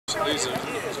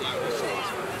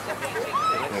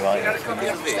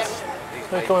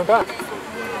They're coming back.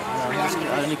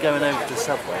 I'm only going over to the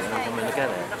subway and I'm going to get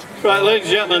it. Right, ladies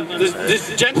and gentlemen,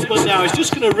 this gentleman now is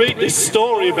just going to read this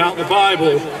story about the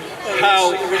Bible,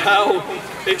 how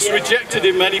it's rejected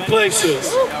in many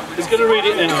places. He's going to read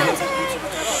it now.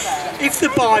 If the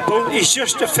Bible is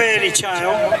just a fairy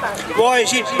tale, why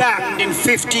is it banned in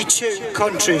 52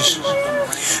 countries?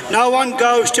 No one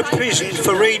goes to prison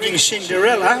for reading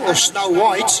Cinderella or Snow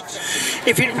White.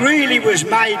 If it really was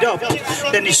made up,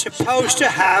 then it's supposed to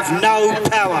have no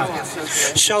power.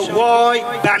 So why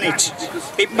ban it?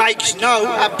 It makes no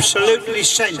absolutely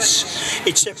sense.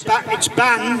 It's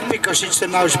banned because it's the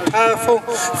most powerful,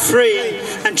 free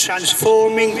and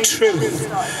transforming truth.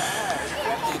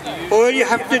 All you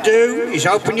have to do is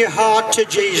open your heart to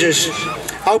Jesus.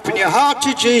 Open your heart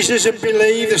to Jesus and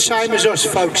believe the same as us,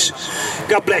 folks.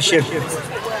 God bless you.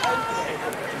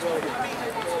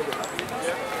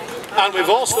 And we've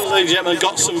also, ladies and gentlemen,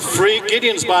 got some free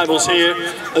Gideons Bibles here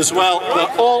as well.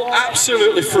 They're all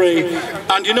absolutely free.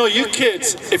 And you know, you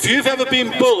kids, if you've ever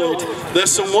been bullied,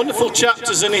 there's some wonderful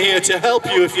chapters in here to help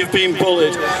you if you've been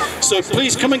bullied. So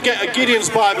please come and get a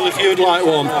Gideons Bible if you would like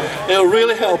one. It'll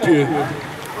really help you.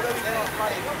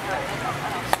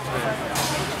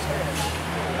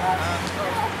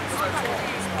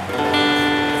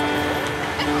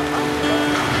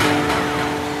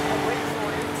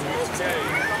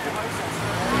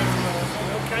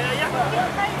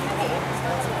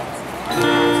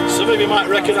 Some of you might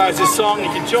recognise this song, you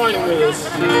can join in with us.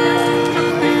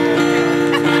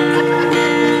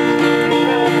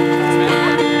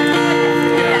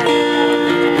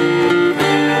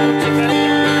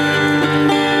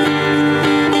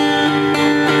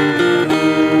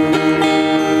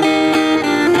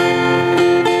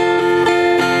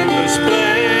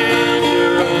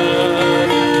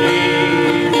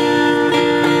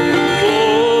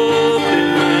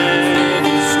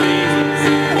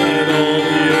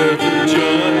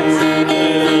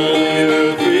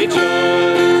 Rejoice.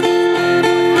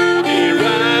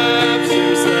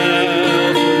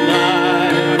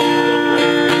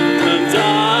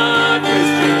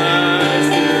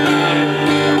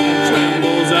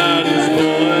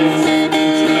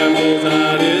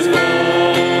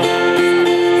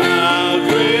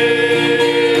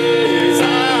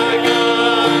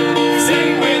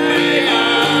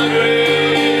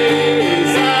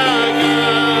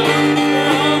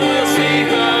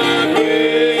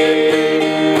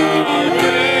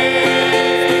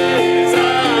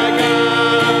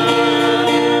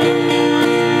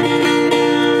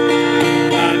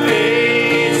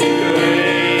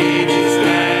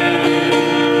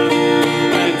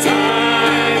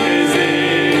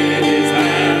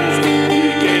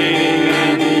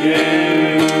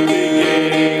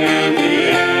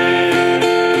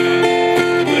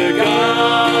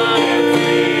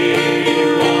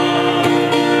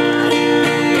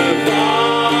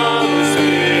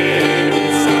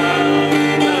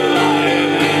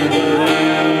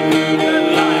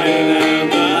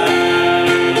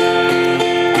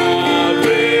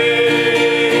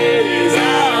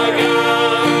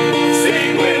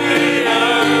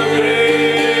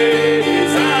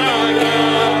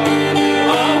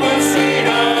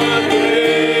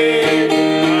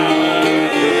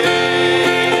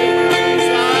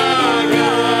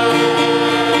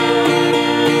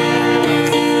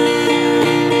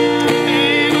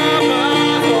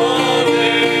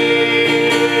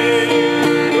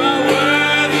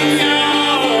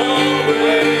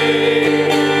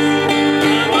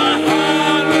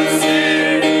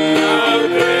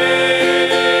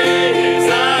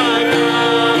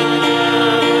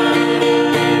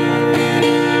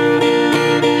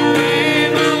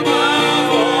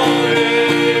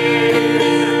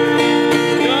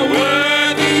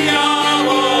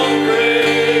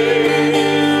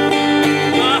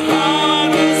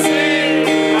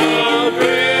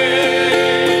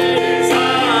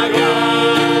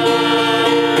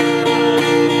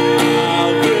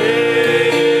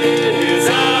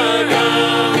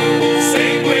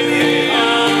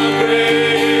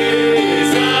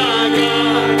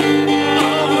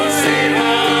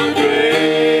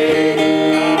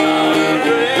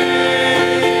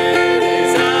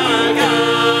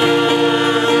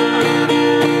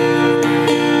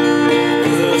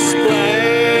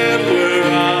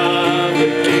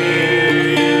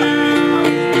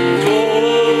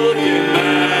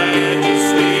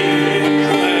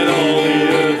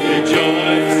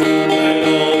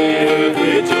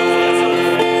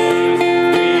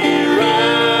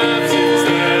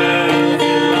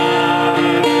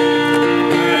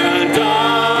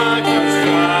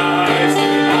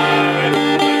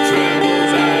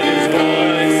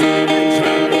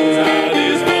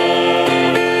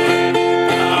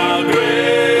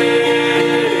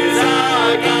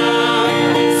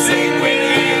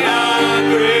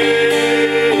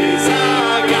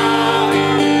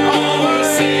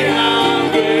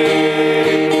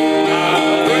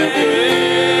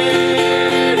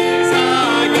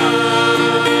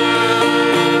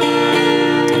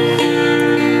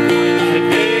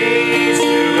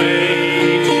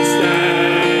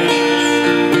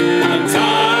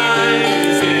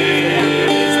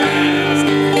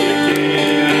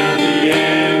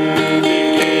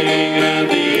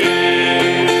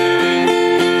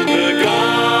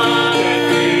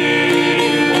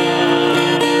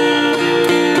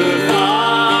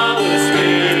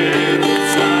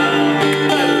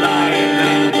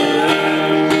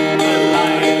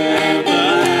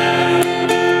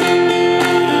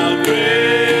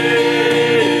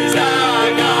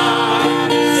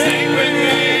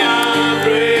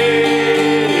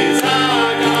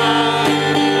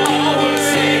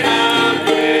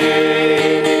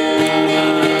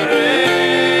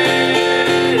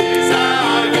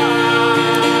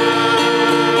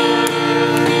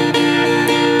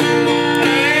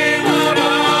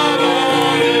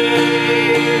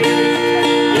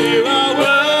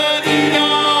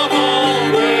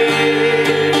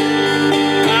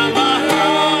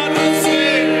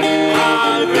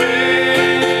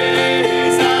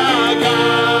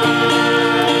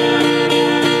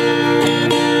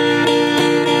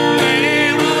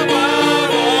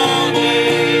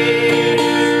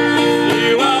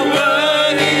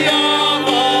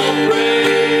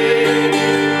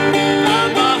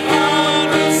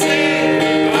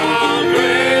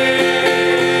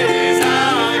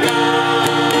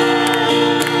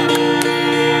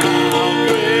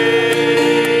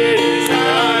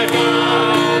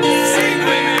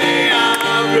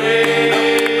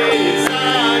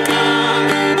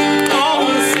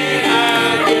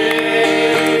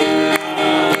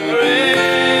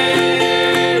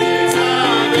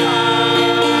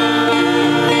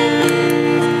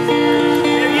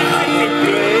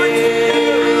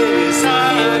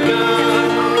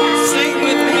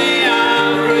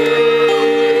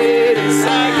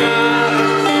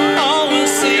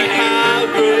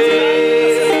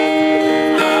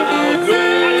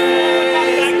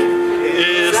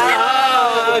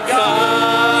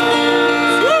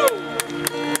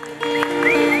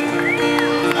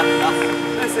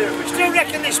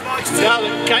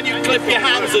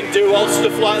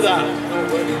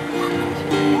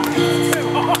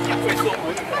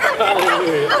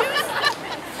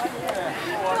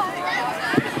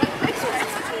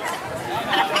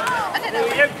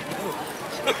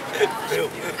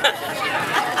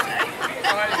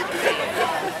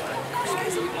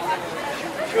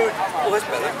 good. Oh, that's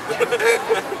better.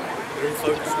 You're in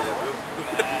focus now, Bill.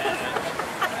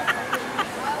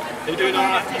 Are you doing all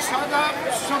right?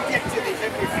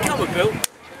 Come on, Bill.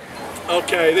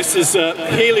 Okay, this is a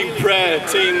healing prayer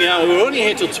team now. We're only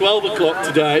here till 12 o'clock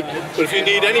today, but if you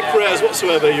need any prayers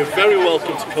whatsoever, you're very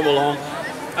welcome to come along.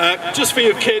 Just for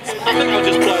you kids, I think I'll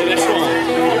just play this one.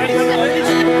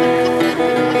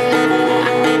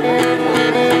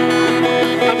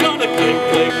 I'm gonna click,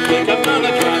 click, click, I'm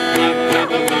gonna clap, clap,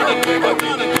 clap, I'm gonna click, I'm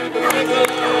gonna click, click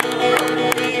along.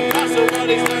 Because of what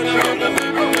he's done, I'm gonna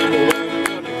make another one.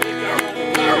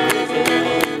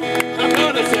 I'm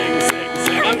gonna sing, sing,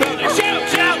 sing, I'm gonna shout,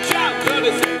 shout, shout,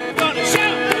 gonna sing, gonna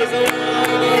shout, praise the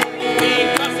Lord.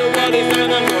 Because of what he's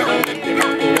done, I'm gonna make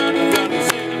another one. I'm gonna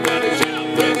sing, I'm gonna shout,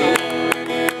 praise the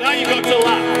Lord. Now you got to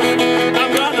laugh. I'm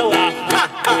gonna laugh.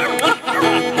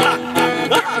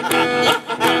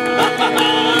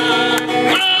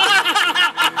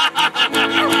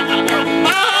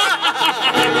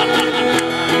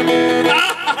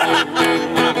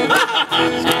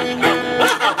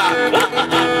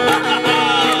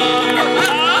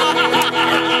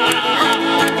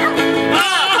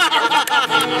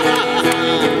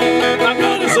 I'm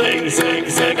gonna sing, sing,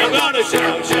 sing. I'm gonna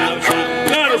shout, shout, shout.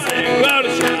 Gonna sing, gonna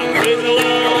shout. Praise the Lord.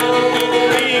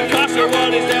 Because of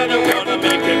what he's done, I'm gonna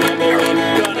make it number one.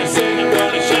 Gonna sing, I'm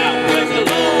gonna shout. Praise the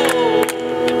Lord.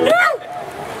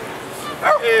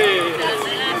 Hey.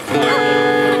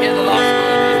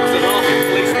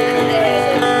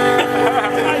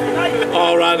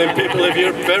 All right, then, people, if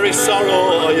you're very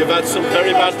sorrow or you've had some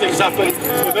very bad things happen,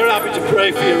 we're very happy to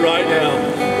pray for you right now.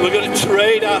 We're going to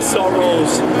trade our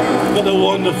sorrows for the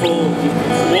wonderful,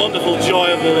 wonderful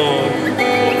joy of the Lord.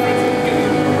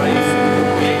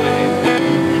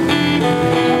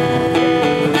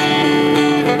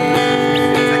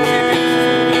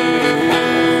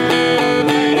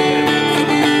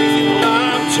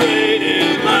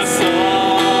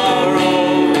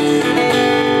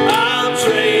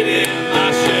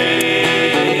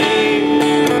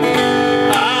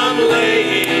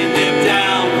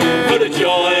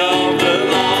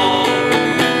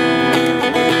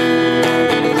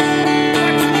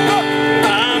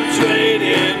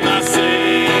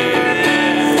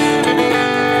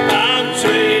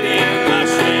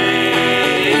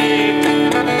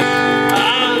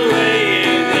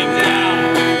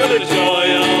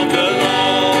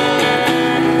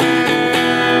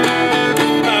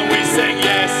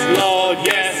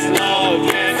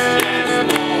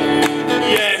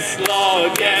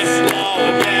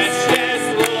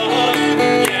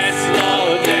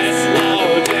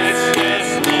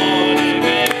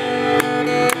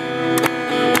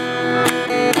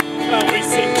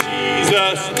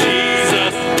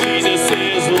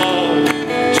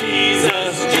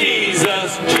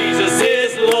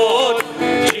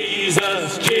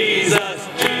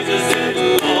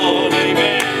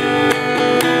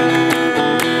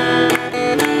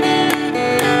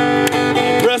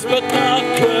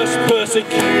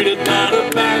 Persecuted, not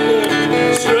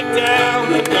abandoned, struck down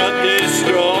but not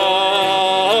destroyed.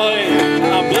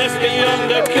 I'm blessed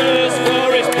beyond a curse,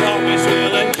 for his promise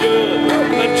will endure.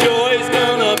 The joy's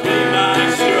gonna be my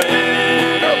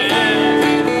strength.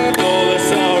 Though the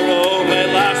sorrow may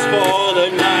last for the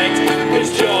night, his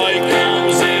joy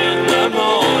comes in the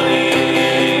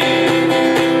morning.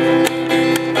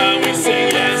 And we sing,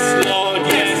 yes, Lord,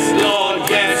 yes, Lord,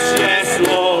 yes, yes,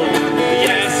 Lord.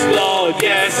 Yes, Lord,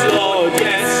 yes, Lord,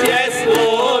 yes, yes,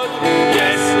 Lord.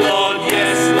 Yes, Lord,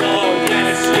 yes, Lord,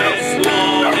 yes, yes,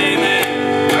 Lord, amen.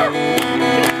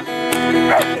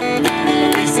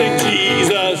 We sing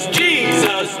Jesus,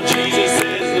 Jesus, Jesus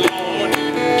is Lord.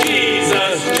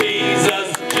 Jesus, Jesus,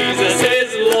 Jesus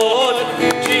is Lord.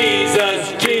 Jesus,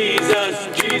 Jesus,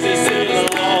 Jesus is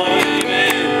Lord,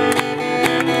 amen.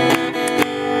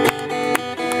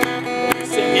 We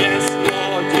sing yes,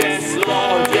 Lord, yes,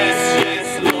 Lord, yes, yes,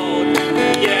 Lord.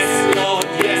 Yes, Lord,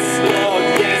 yes, Lord,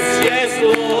 yes, yes,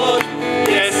 Lord.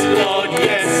 Yes, Lord,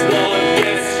 yes, Lord,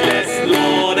 yes, yes,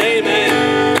 Lord, amen.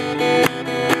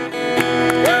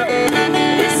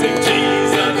 We sing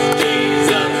Jesus,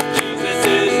 Jesus, Jesus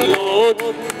is Lord.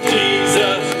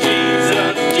 Jesus,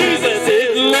 Jesus, Jesus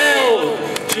is Lord.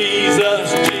 Jesus,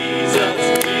 Jesus,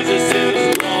 Jesus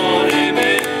is Lord,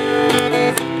 amen.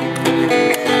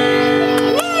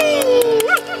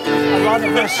 A lot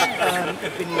of us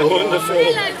have been Wonderful.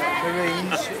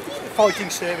 Marines, fighting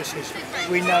services.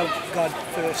 We know God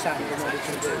firsthand and what He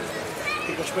can do.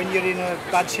 Because when you're in a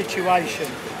bad situation,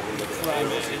 you pray,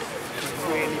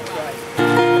 really pray.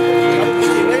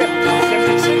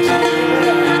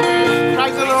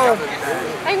 Praise the Lord.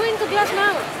 I'm going to class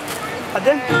now. And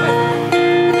then,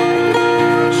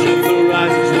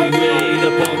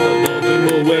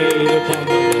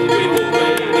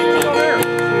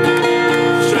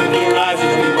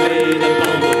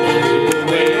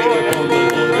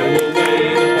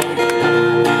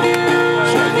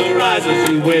 rise as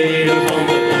we wait upon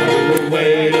the Lord. We will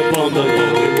wait upon the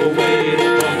Lord. We will wait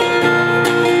upon the Lord.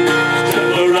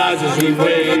 Strength will rise as we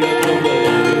wait upon the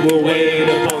Lord. We will wait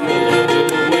upon the Lord. We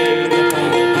will wait upon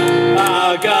the Lord.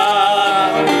 Our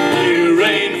God, you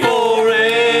reign forever.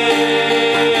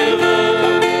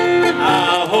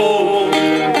 Our hope,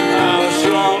 our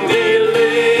strong deliverer.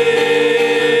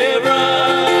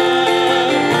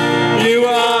 You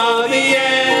are the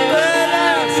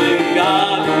everlasting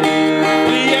God.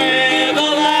 The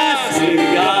everlasting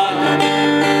God.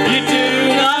 You do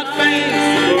not faint,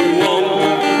 you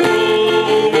won't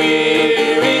grow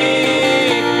weary.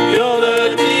 You're the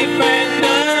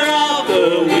defender of the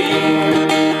weak.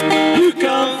 You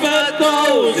comfort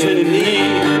those in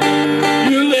need.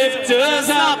 You lift us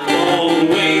up on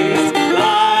wings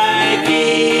like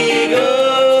eagles.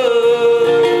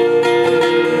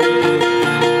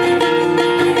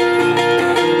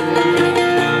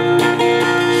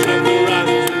 Strength will rise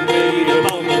as we wait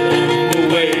upon the Lord. We'll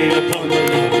wait upon the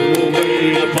Lord. We'll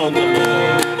wait upon the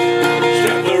Lord.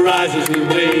 Strength will rise as we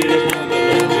wait upon the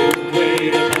Lord. We will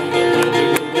wait upon the Lord. We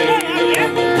will wait upon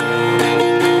the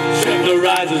Lord. Strength will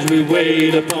rise as we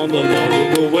wait upon the Lord.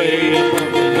 We will wait upon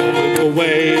the Lord. We will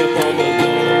wait upon the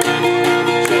Lord.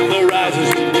 Strength will rise as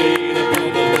we wait upon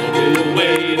the Lord. We will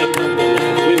wait upon the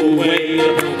Lord. We will wait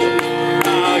upon the Lord.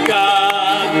 Our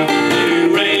God, you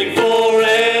reign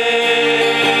forever.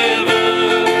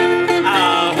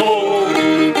 Our hope,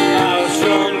 our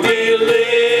strong deliverer.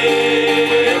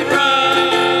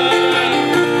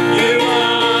 You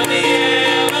are the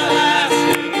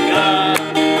everlasting God.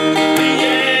 The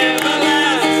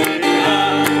everlasting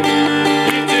God.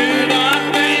 You do not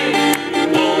faint, you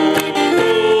won't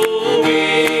grow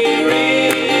weary.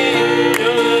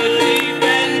 You're the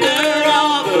defender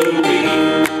of the weak.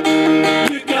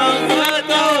 You comfort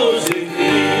those in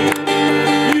need.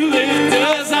 You lift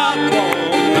us up on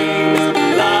wings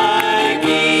like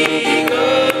eagles.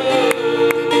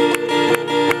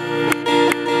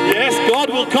 Yes, God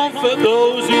will comfort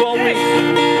those who are weak.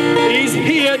 He's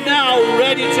here now,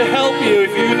 ready to help you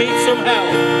if you need some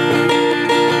help.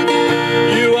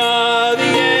 You are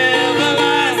the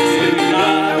everlasting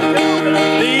God.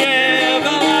 The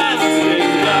everlasting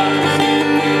God.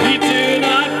 You do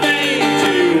not faint,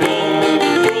 you won't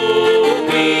grow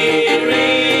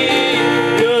weary.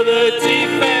 You're the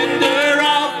defender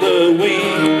of the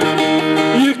weak.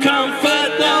 You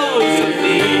comfort those in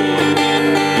need.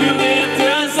 You lift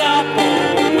us up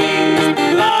on wings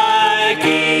like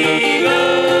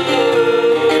eagles.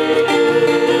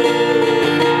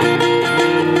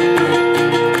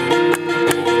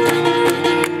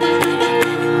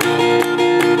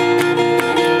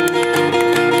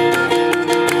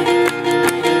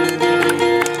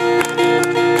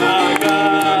 Our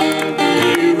God,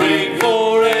 you reign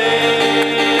forever.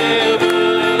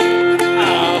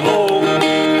 Our hope,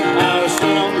 our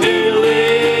strong deliverer.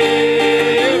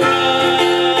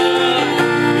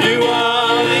 You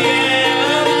are the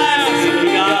everlasting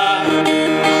God.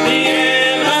 The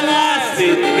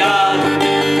everlasting God.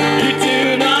 You do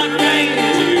not faint,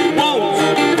 you won't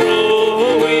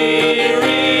grow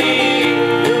weary.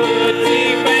 You're the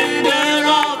defender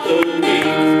of the weak.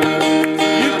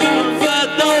 You comfort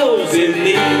those in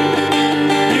need.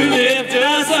 You lift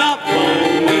us up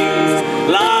on wings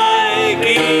like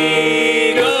eagles.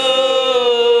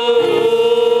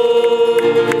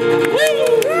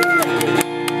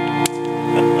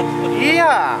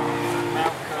 Yeah.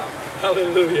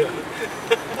 Hallelujah.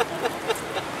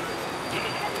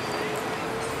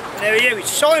 There we go,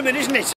 it's Simon, isn't it?